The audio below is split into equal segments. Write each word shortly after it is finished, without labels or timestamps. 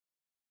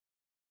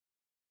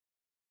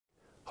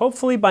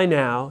Hopefully by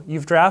now,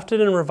 you've drafted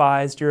and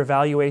revised your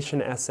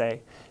evaluation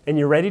essay, and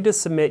you're ready to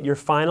submit your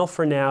Final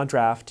for Now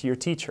draft to your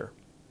teacher.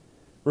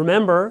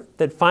 Remember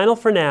that Final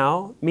for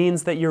Now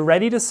means that you're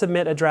ready to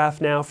submit a draft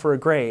now for a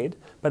grade,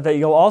 but that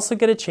you'll also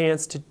get a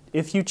chance to,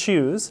 if you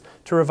choose,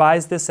 to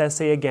revise this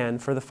essay again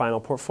for the final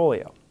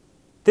portfolio.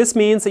 This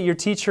means that your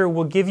teacher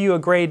will give you a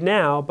grade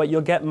now, but you'll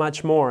get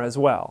much more as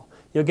well.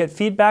 You'll get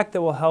feedback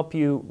that will help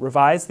you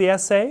revise the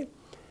essay,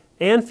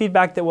 and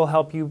feedback that will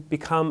help you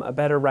become a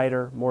better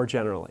writer more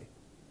generally.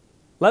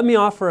 Let me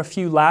offer a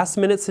few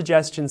last-minute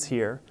suggestions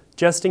here,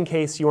 just in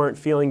case you aren't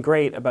feeling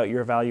great about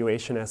your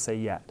evaluation essay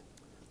yet.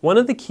 One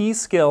of the key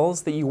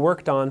skills that you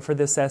worked on for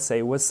this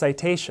essay was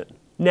citation.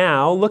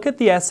 Now, look at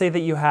the essay that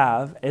you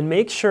have and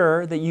make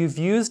sure that you've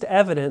used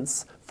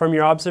evidence from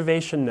your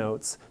observation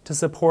notes to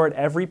support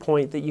every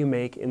point that you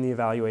make in the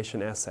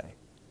evaluation essay.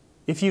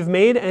 If you've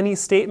made any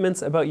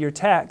statements about your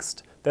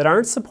text that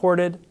aren't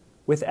supported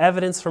with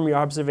evidence from your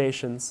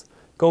observations,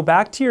 go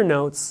back to your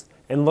notes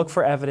and look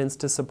for evidence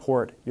to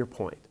support your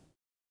point.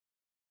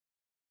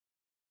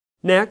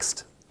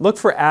 Next, look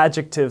for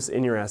adjectives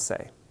in your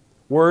essay.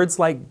 Words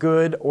like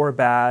good or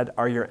bad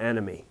are your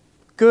enemy.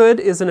 Good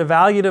is an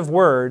evaluative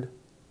word,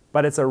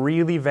 but it's a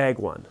really vague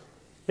one.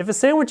 If a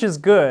sandwich is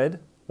good,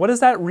 what does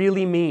that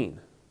really mean?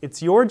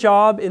 It's your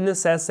job in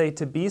this essay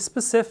to be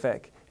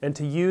specific and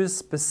to use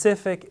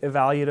specific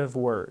evaluative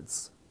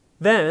words.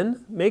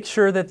 Then, make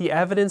sure that the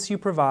evidence you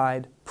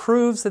provide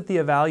proves that the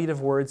evaluative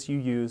words you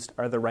used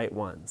are the right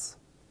ones.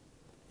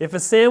 If a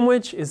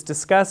sandwich is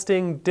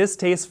disgusting,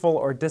 distasteful,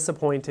 or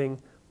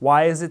disappointing,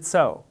 why is it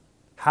so?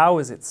 How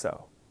is it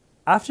so?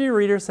 After your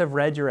readers have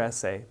read your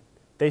essay,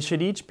 they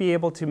should each be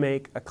able to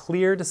make a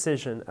clear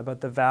decision about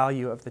the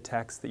value of the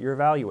text that you're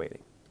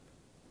evaluating.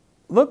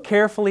 Look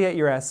carefully at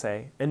your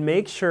essay and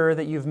make sure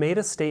that you've made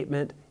a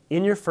statement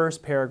in your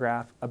first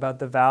paragraph about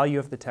the value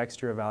of the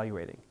text you're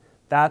evaluating.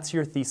 That's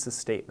your thesis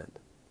statement.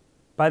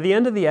 By the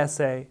end of the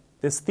essay,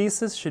 this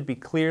thesis should be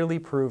clearly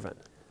proven.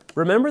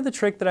 Remember the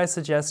trick that I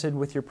suggested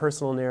with your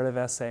personal narrative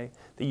essay,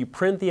 that you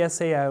print the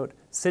essay out,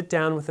 sit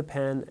down with a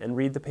pen, and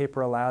read the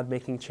paper aloud,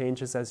 making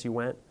changes as you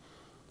went?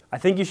 I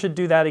think you should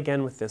do that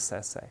again with this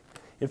essay.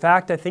 In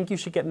fact, I think you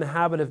should get in the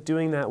habit of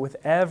doing that with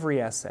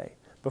every essay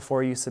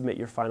before you submit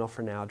your Final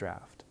for Now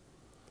draft.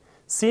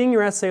 Seeing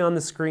your essay on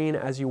the screen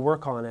as you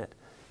work on it,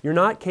 you're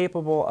not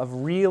capable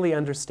of really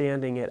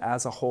understanding it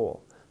as a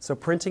whole. So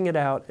printing it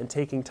out and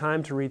taking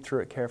time to read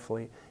through it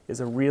carefully is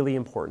a really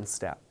important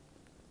step.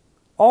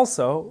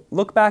 Also,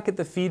 look back at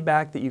the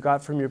feedback that you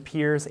got from your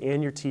peers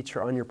and your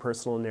teacher on your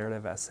personal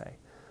narrative essay.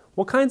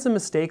 What kinds of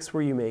mistakes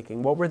were you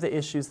making? What were the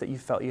issues that you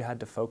felt you had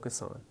to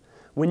focus on?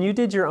 When you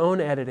did your own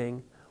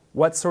editing,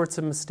 what sorts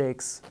of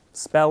mistakes,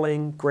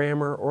 spelling,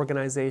 grammar,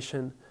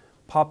 organization,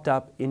 popped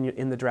up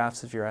in the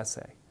drafts of your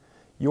essay?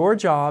 Your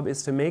job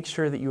is to make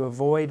sure that you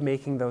avoid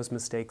making those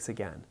mistakes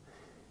again.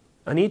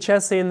 On each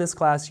essay in this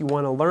class, you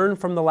want to learn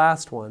from the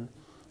last one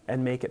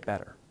and make it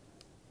better.